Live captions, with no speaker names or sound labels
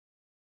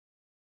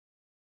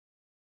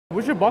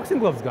Where's your boxing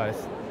gloves, guys?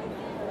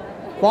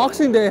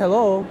 Boxing Day,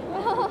 hello.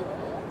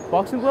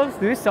 Boxing gloves?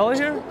 Do they sell it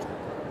here?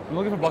 I'm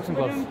looking for boxing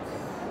gloves.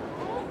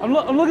 I'm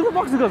looking for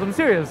boxing gloves. I'm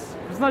serious.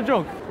 It's not a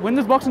joke. When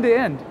does Boxing Day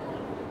end?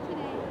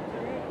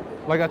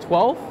 Like at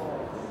 12?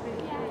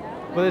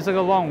 Yeah. But it's like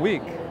a long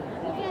week.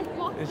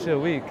 It's a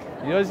week.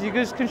 You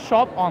guys can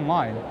shop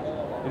online.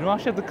 You don't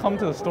actually have to come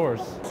to the stores.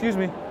 Excuse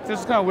me. This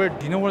is kind of weird.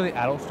 Do you know where the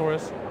adult store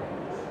is?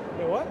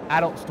 The what?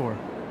 Adult store.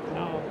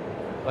 No.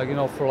 Like, you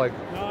know, for like...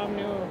 No, I'm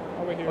new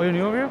over here. Oh, you're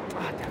new over here?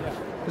 Ah, damn it.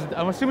 Because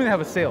I'm assuming they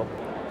have a sale.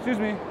 Excuse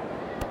me.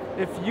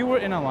 If you were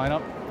in a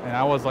lineup and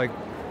I was like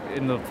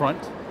in the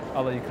front,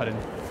 I'll let you cut in.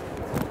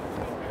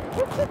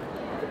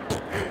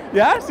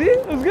 Yeah, see?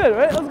 It was good,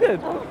 right? It was good.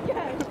 Oh,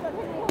 yeah.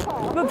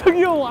 That took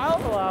you a while?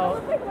 Wow.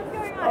 What's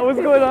going on? Oh, what's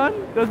going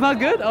on? That's not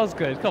good? That was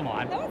good. Come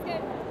on. That was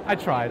good. I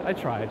tried.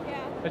 Yeah.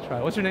 I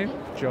tried. What's your name?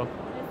 Joe.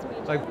 Nice to meet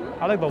you. Like,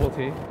 I like bubble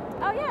tea.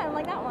 Oh yeah, I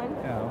like that one.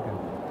 Yeah, okay.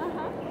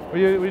 Uh-huh. What are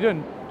you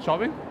doing?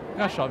 Shopping? You're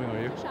not shopping,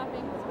 are you?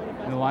 Shopping.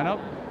 In the lineup?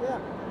 Yeah.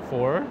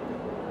 For?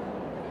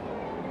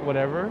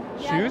 Whatever?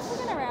 Yeah, Shoes?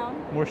 just looking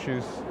around. More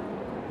shoes.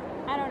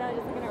 I don't know,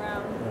 just looking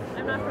around.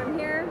 I'm not from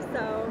here, so...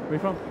 Where are you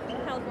from?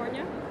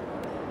 California.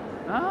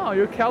 Oh,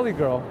 you're a Cali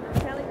girl.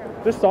 Cali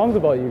girl. There's songs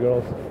about you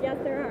girls. Yes,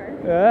 there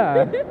are.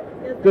 Yeah.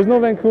 Yes, There's no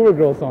Vancouver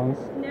girl songs.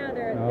 No,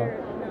 there No.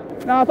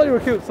 no. No, I thought you were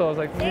cute, so I was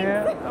like,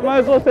 yeah, I might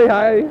as well say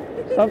hi.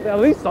 Something, at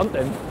least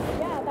something.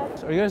 Yeah,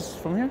 that's... Are you guys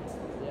from here?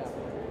 Yeah.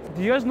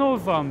 Do you guys know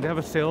if they have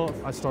a sale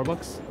at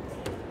Starbucks?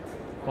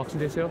 Boxing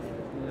Day sale?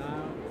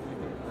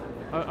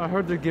 No. I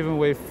heard they're giving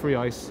away free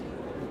ice.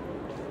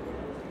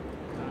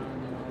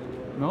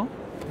 No?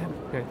 Damn.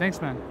 Okay,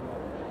 thanks, man.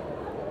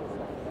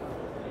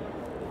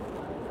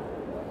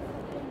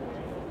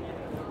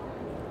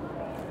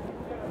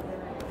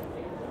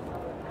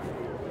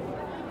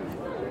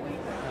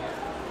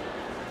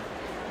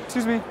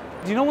 Excuse me,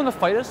 do you know when the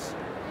fight is?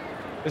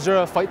 Is there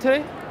a fight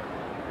today?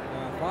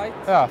 Fight?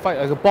 Yeah, fight,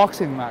 like a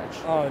boxing match.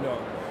 Oh,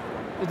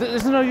 no.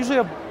 Isn't there usually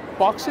a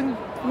boxing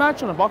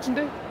match on a Boxing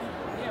Day?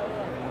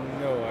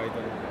 No, I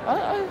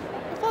don't.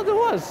 I thought there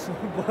was.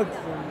 Boxing,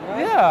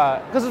 right?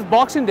 Yeah, because it's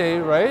Boxing Day,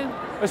 right?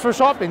 It's for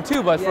shopping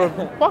too, but for a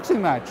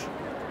boxing match.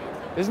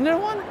 Isn't there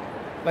one?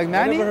 Like I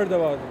Manny? never heard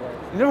about it.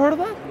 You never heard of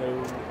that?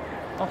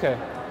 No. Okay.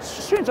 It's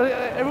strange.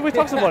 Everybody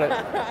talks about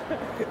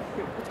it.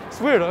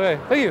 It's weird.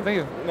 Okay. Thank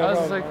you. No I was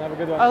problem. like, Have a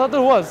good one. I thought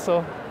there was. So,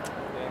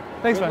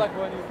 Yeah. thanks, Good man. luck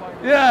when you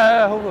find it.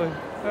 Yeah. Hopefully.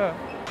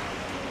 Yeah.